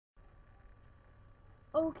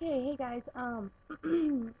Okay, hey guys,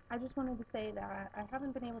 I just wanted to say that I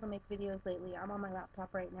haven't been able to make videos lately. I'm on my laptop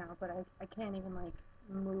right now, but I can't even like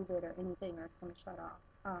move it or anything or it's gonna shut off.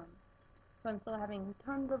 So I'm still having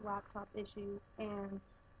tons of laptop issues and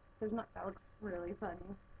that looks really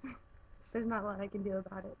funny. There's not a lot I can do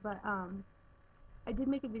about it, but I did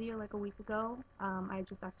make a video like a week ago. I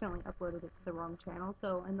just accidentally uploaded it to the wrong channel.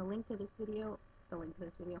 So in the link to this video,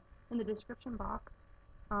 in the description box,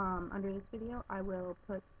 under this video, I will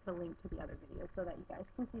put the link to the other video so that you guys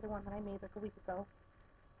can see the one that I made like a week ago.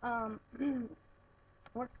 Um,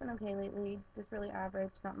 Work's been okay lately, just really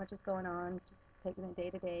average, not much is going on, just taking it day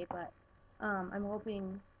to day, but I'm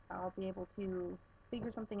hoping I'll be able to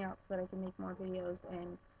figure something out so that I can make more videos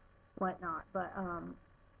and whatnot, but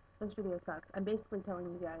this video sucks. I'm basically telling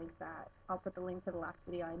you guys that I'll put the link to the last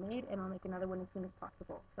video I made and I'll make another one as soon as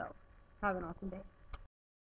possible, so have an awesome day.